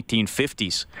in the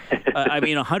 1950s.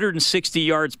 160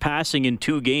 yards passing in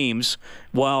 2 games,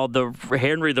 while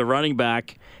Henry, the running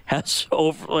back, has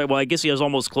I guess he has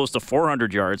almost close to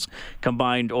 400 yards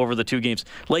combined over the 2 games.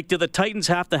 Do the Titans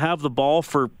have to have the ball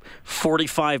for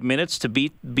 45 minutes to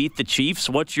beat the Chiefs?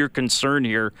 What's your concern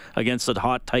here against the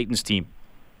hot Titans team?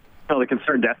 No, the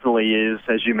concern definitely is,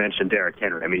 as you mentioned, Derrick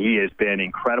Henry. He has been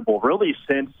incredible really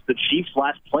since the Chiefs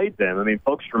last played them.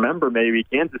 Folks remember maybe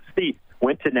Kansas City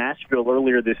went to Nashville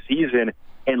earlier this season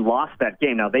and lost that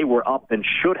game. Now, they were up and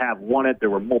should have won it. There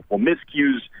were multiple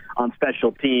miscues on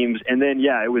special teams. And then,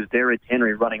 it was Derrick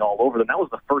Henry running all over them. That was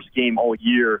the first game all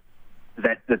year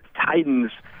that the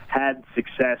Titans had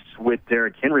success with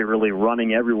Derrick Henry really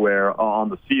running everywhere on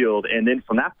the field. And then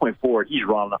from that point forward, he's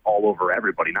running all over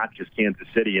everybody, not just Kansas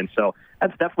City. And so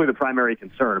that's definitely the primary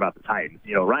concern about the Titans.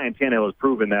 Ryan Tannehill has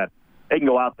proven that they can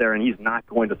go out there and he's not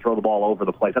going to throw the ball over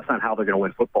the place. That's not how they're going to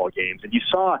win football games. And you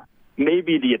saw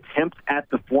maybe the attempt at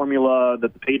the formula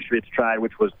that the Patriots tried,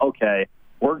 which was, okay,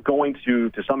 we're going to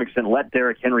some extent, let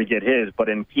Derrick Henry get his, but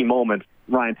in key moments,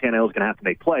 Ryan Tannehill is going to have to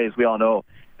make plays. We all know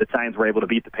the Titans were able to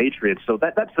beat the Patriots. So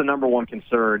that's the number one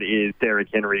concern is Derrick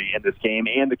Henry in this game,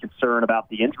 and the concern about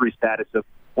the injury status of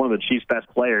one of the Chiefs' best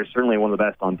players, certainly one of the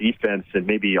best on defense and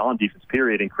maybe on defense,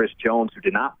 period, and Chris Jones, who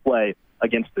did not play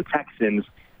against the Texans.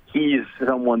 He's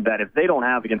someone that if they don't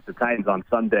have against the Titans on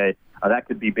Sunday, that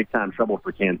could be big-time trouble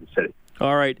for Kansas City.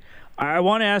 All right. I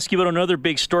want to ask you about another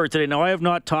big story today. Now, I have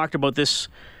not talked about this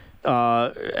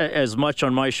as much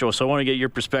on my show, so I want to get your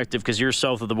perspective because you're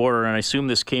south of the border, and I assume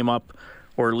this came up,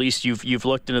 or at least you've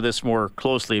looked into this more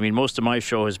closely. Most of my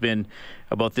show has been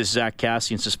about this Zach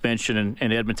Kassian suspension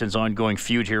and Edmonton's ongoing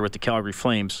feud here with the Calgary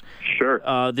Flames.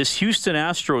 Sure. This Houston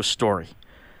Astros story,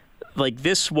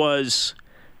 this was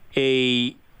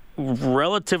a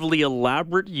relatively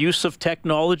elaborate use of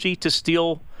technology to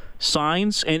steal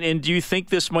signs, and do you think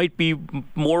this might be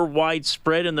more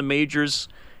widespread in the majors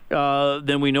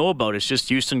than we know about? It's just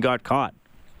Houston got caught.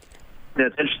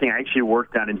 That's interesting. I actually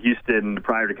worked down in Houston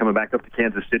prior to coming back up to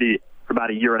Kansas City for about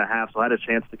a year and a half, so I had a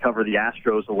chance to cover the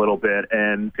Astros a little bit.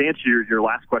 And to answer your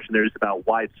last question there is about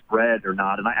widespread or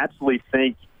not, and I absolutely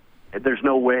think there's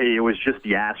no way it was just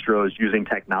the Astros using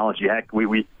technology. Heck,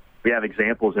 we have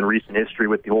examples in recent history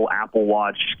with the whole Apple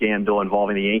Watch scandal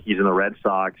involving the Yankees and the Red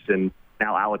Sox, and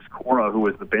now Alex Cora, who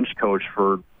was the bench coach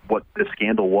for what the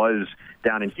scandal was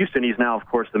down in Houston. He's now, of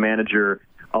course, the manager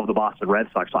of the Boston Red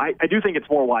Sox. So I do think it's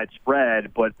more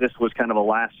widespread, but this was kind of a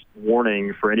last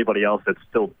warning for anybody else that's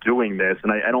still doing this.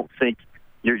 And I don't think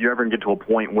you're ever going to get to a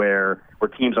point where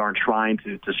teams aren't trying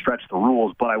to stretch the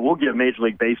rules. But I will give Major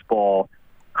League Baseball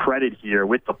credit here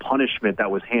with the punishment that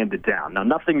was handed down. Now,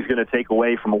 nothing's going to take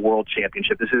away from a world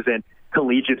championship. This isn't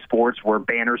collegiate sports where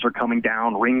banners are coming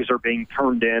down, rings are being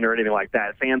turned in, or anything like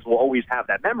that. Fans will always have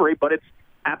that memory, but it's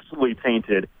absolutely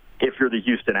tainted if you're the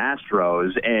Houston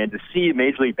Astros. And to see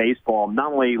Major League Baseball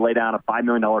not only lay down a $5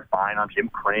 million fine on Jim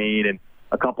Crane and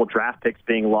a couple draft picks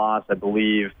being lost, I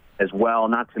believe, as well,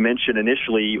 not to mention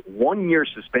initially 1-year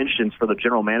suspensions for the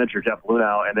general manager, Jeff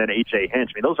Luhnow, and then H.A.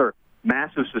 Hinch. Those are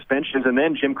massive suspensions. And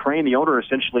then Jim Crane, the owner,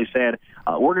 essentially said,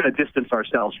 we're going to distance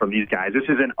ourselves from these guys. This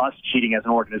isn't us cheating as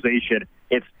an organization.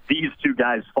 It's these two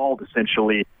guys' fault,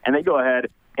 essentially. And they go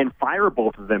ahead and fire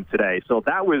both of them today. So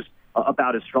that was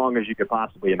about as strong as you could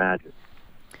possibly imagine.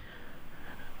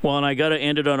 Well, and I got to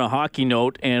end it on a hockey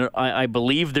note, and I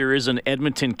believe there is an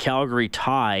Edmonton-Calgary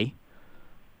tie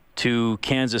to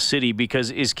Kansas City,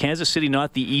 because is Kansas City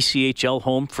not the ECHL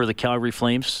home for the Calgary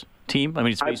Flames team?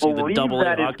 It's basically the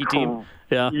double-A hockey team.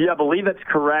 Yeah, I believe that's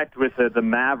correct with the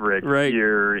Mavericks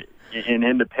here in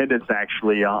Independence,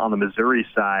 actually, on the Missouri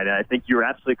side. I think you're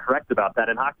absolutely correct about that.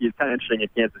 And hockey is kind of interesting in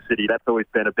Kansas City. That's always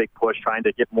been a big push, trying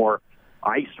to get more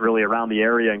ice really around the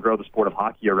area and grow the sport of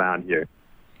hockey around here.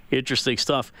 Interesting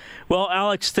stuff. Well,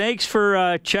 Alex, thanks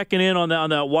for checking in on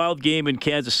that wild game in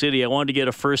Kansas City. I wanted to get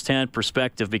a first-hand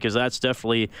perspective because that's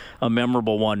definitely a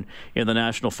memorable one in the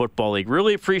National Football League.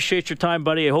 Really appreciate your time,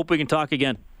 buddy. I hope we can talk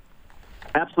again.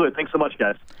 Absolutely. Thanks so much,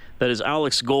 guys. That is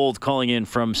Alex Gold calling in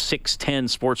from 610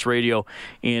 Sports Radio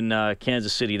in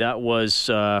Kansas City. That was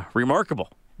remarkable.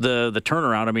 the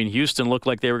turnaround. I mean, Houston looked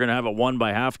like they were going to have it won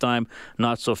by halftime.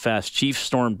 Not so fast. Chiefs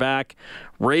stormed back.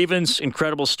 Ravens,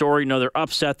 incredible story. Another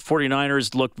upset.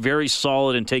 49ers looked very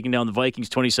solid in taking down the Vikings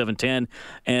 27-10.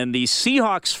 And the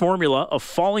Seahawks formula of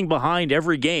falling behind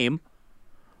every game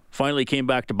finally came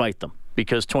back to bite them,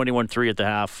 because 21-3 at the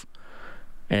half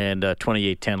and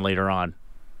 28-10 later on.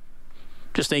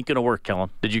 Just ain't going to work, Kellen.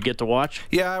 Did you get to watch?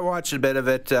 Yeah, I watched a bit of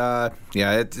it. I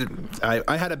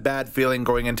had a bad feeling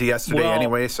going into yesterday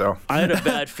anyway. So I had a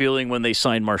bad feeling when they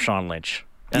signed Marshawn Lynch.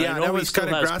 And yeah, that was kind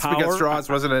of grasping at straws,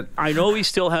 wasn't it? I know he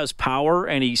still has power,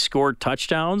 and he scored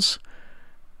touchdowns,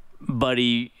 but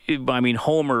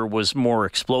Homer was more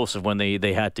explosive when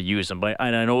they had to use him.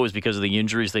 And I know it was because of the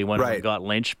injuries they went and got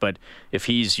Lynch, but if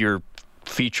he's your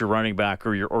feature running back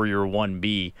or your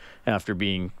 1B after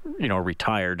being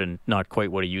retired and not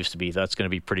quite what he used to be, that's going to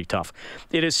be pretty tough.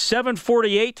 It is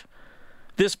 7:48.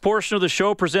 This portion of the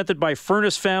show presented by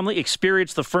Furnace Family.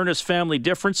 Experience the Furnace Family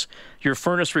difference. Your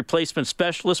furnace replacement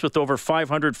specialist with over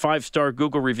 500 5-star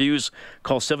Google reviews.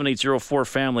 Call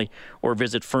 7804-FAMILY or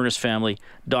visit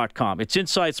furnacefamily.com. It's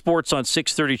Inside Sports on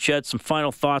 630 CHED. Some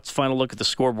final thoughts, final look at the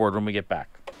scoreboard when we get back.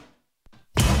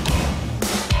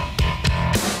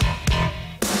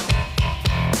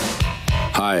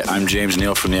 Hi, I'm James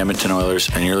Neal from the Edmonton Oilers,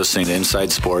 and you're listening to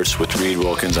Inside Sports with Reed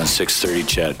Wilkins on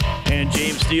 630 CHED. And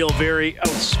James Neal very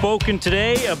outspoken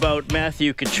today about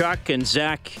Matthew Tkachuk and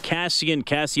Zach Kassian.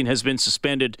 Kassian has been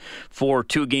suspended for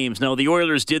 2 games. Now, the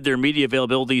Oilers did their media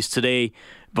availabilities today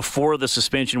before the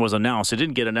suspension was announced. It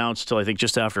didn't get announced until I think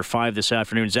just after 5 this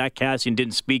afternoon. Zach Kassian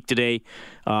didn't speak today.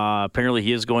 Apparently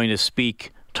he is going to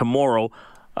speak tomorrow.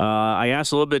 I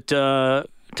asked a little bit to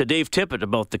Dave Tippett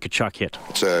about the Tkachuk hit.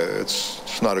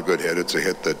 It's not a good hit. It's a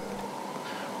hit that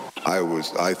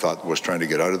I thought was trying to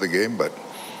get out of the game, but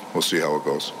we'll see how it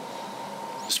goes.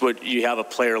 So what, you have a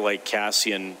player like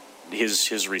Kassian,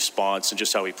 his response and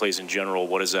just how he plays in general,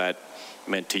 what has that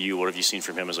meant to you? What have you seen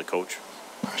from him as a coach?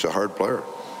 He's a hard player.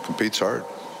 Competes hard.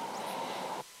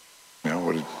 He's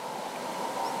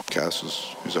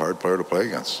a hard player to play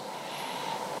against.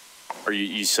 Or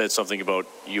you said something about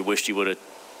you wished you would have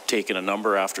taken a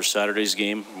number after Saturday's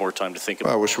game, more time to think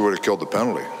about. I wish we would have killed the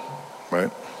penalty, right?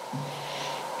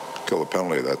 Kill the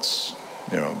penalty, that's,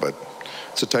 but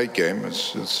it's a tight game.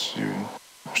 There's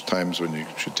times when you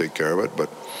should take care of it, but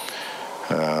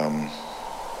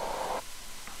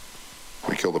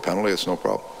we kill the penalty, it's no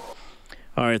problem.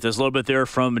 All right, there's a little bit there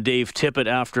from Dave Tippett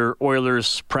after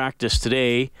Oilers practice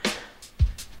today.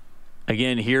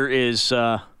 Again, here is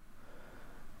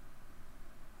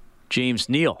James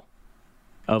Neal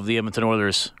of the Edmonton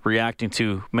Oilers reacting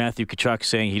to Matthew Tkachuk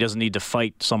saying he doesn't need to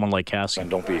fight someone like Kassian. And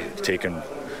don't be taking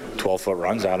 12-foot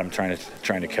runs at him trying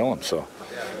to kill him. So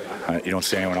you don't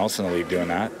see anyone else in the league doing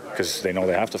that because they know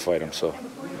they have to fight him. So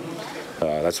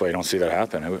that's why you don't see that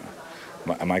happen.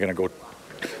 Am I going to go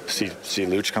see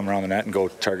Luch come around the net and go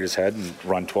target his head and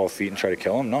run 12 feet and try to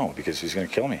kill him? No, because he's going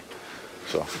to kill me.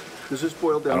 So does this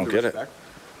boil down to respect?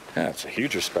 Yeah, it's a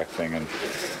huge respect thing, and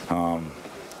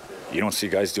you don't see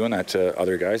guys doing that to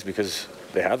other guys because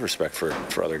they have respect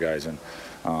for other guys. And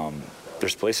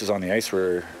there's places on the ice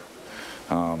where,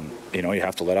 you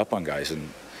have to let up on guys. And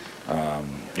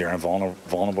you're in a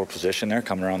vulnerable position there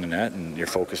coming around the net, and you're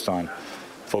focused on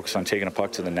taking a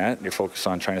puck to the net. You're focused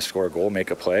on trying to score a goal, make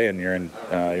a play, and you're in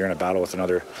a battle with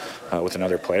another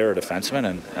player, a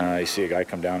defenseman, and you see a guy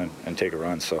come down and take a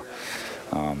run. So,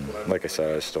 like I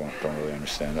said, I just don't really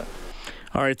understand it.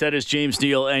 All right, that is James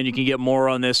Neal, and you can get more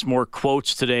on this, more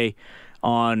quotes today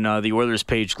on the Oilers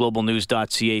page,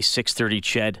 globalnews.ca,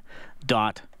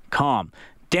 630ched.com.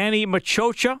 Danny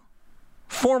Maciocia,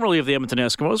 formerly of the Edmonton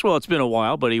Eskimos, well, it's been a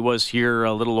while, but he was here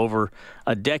a little over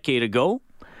a decade ago,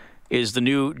 is the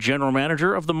new general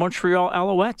manager of the Montreal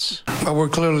Alouettes. Well, we're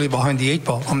clearly behind the 8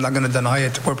 ball. I'm not going to deny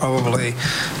it. We're probably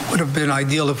would have been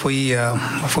ideal if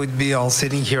we'd be all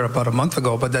sitting here about a month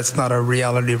ago, but that's not our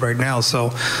reality right now.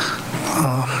 So,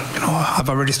 I've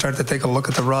already started to take a look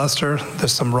at the roster.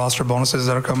 There's some roster bonuses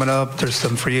that are coming up. There's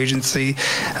some free agency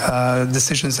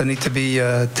decisions that need to be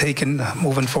taken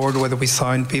moving forward, whether we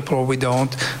sign people or we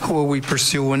don't. Who are we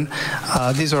pursuing?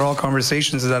 These are all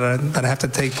conversations that have to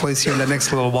take place here in the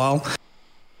next little while.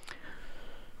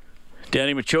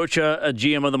 Danny Maciocia, a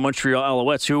GM of the Montreal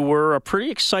Alouettes, who were a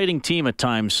pretty exciting team at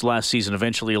times last season,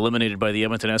 eventually eliminated by the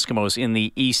Edmonton Eskimos in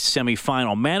the East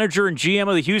semifinal. Manager and GM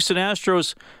of the Houston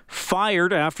Astros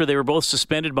fired after they were both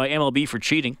suspended by MLB for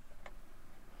cheating.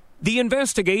 The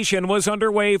investigation was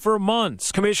underway for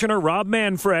months. Commissioner Rob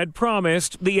Manfred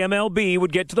promised the MLB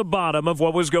would get to the bottom of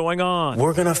what was going on.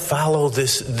 We're going to follow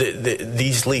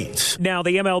these leads. Now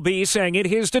the MLB saying it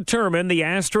has determined the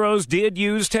Astros did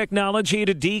use technology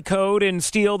to decode and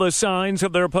steal the signs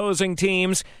of their opposing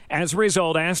teams. As a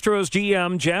result, Astros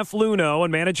GM Jeff Luhnow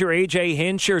and manager A.J.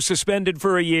 Hinch are suspended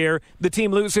for a year. The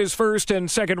team loses first and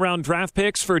second round draft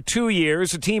picks for 2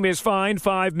 years. The team is fined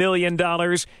 $5 million,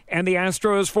 and the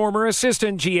Astros former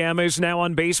assistant GM is now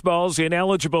on baseball's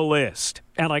ineligible list.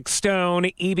 Alex Stone,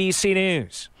 EBC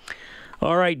News.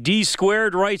 All right, D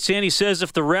Squared writes in. He says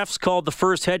if the refs called the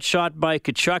first headshot by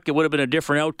Tkachuk, it would have been a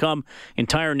different outcome.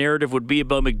 Entire narrative would be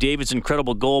about McDavid's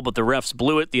incredible goal, but the refs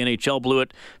blew it. The NHL blew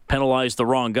it, penalized the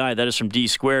wrong guy. That is from D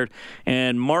Squared.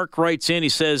 And Mark writes in. He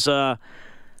says,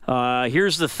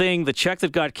 here's the thing. The check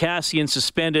that got Kassian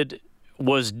suspended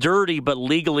was dirty but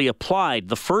legally applied.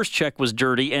 The first check was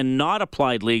dirty and not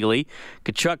applied legally.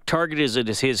 Tkachuk targeted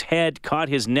his head, caught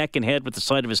his neck and head with the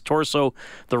side of his torso.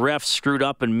 The ref screwed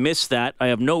up and missed that. I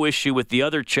have no issue with the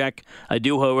other check. I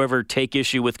do, however, take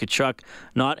issue with Tkachuk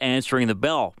not answering the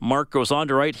bell. Mark goes on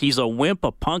to write, he's a wimp,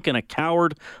 a punk, and a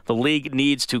coward. The league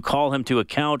needs to call him to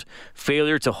account.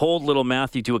 Failure to hold little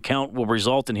Matthew to account will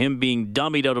result in him being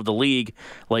dummied out of the league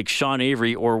like Sean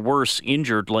Avery, or worse,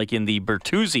 injured like in the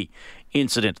Bertuzzi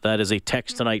incident. That is a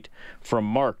text tonight from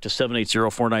Mark to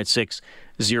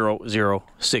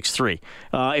 780-496-0063.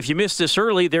 If you missed this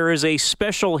early, there is a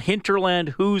special Hinterland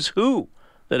Who's Who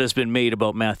that has been made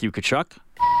about Matthew Tkachuk.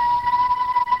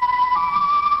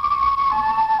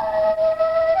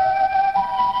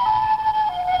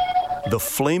 The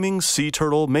flaming sea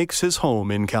turtle makes his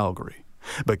home in Calgary,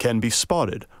 but can be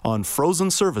spotted on frozen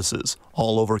surfaces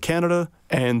all over Canada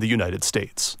and the United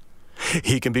States.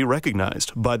 He can be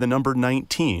recognized by the number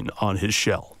 19 on his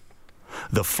shell.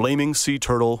 The flaming sea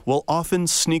turtle will often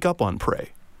sneak up on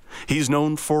prey. He's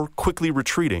known for quickly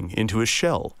retreating into his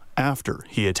shell after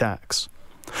he attacks.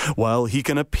 While he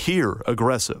can appear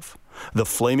aggressive, the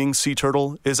flaming sea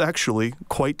turtle is actually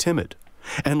quite timid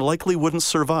and likely wouldn't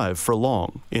survive for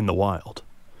long in the wild.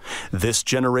 This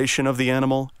generation of the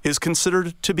animal is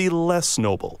considered to be less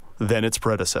noble than its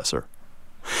predecessor.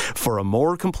 For a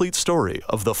more complete story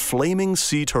of the flaming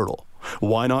sea turtle,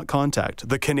 why not contact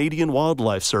the Canadian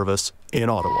Wildlife Service in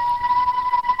Ottawa?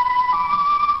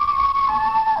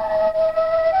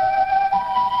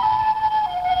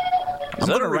 Is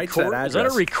that a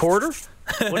recorder?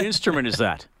 What instrument is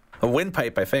that? A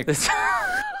windpipe, I think. It's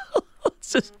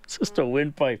just a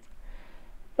windpipe.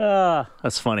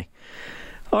 That's funny.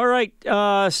 All right,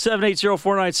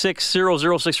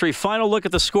 780-496-0063. Final look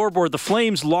at the scoreboard. The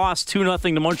Flames lost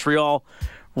 2-0 to Montreal.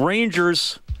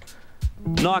 Rangers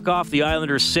knock off the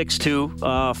Islanders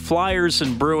 6-2. Flyers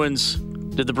and Bruins.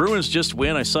 Did the Bruins just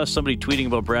win? I saw somebody tweeting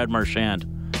about Brad Marchand.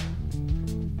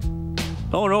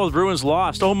 Oh, no, the Bruins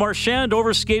lost. Oh, Marchand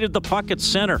overskated the puck at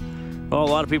center. Oh, a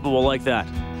lot of people will like that.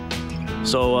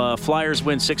 So Flyers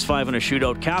win 6-5 in a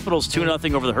shootout. Capitals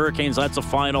 2-0 over the Hurricanes. That's a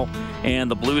final.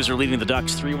 And the Blues are leading the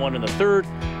Ducks 3-1 in the third.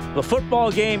 The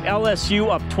football game,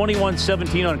 LSU up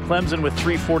 21-17 on Clemson with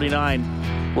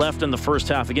 3:49 left in the first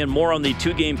half. Again, more on the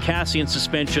two-game Kassian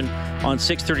suspension on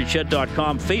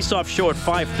 630ched.com. Face-off show at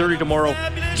 5:30 tomorrow.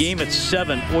 Game at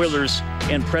 7, Oilers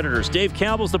and Predators. Dave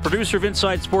Campbell's the producer of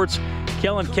Inside Sports.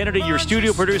 Kellen Kennedy, your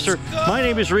studio producer. My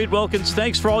name is Reed Wilkins.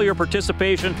 Thanks for all your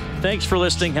participation. Thanks for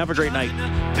listening. Have a great night.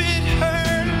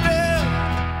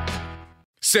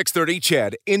 630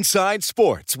 CHED Inside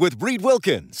Sports with Reed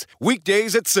Wilkins.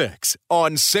 Weekdays at 6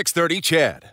 on 630 CHED.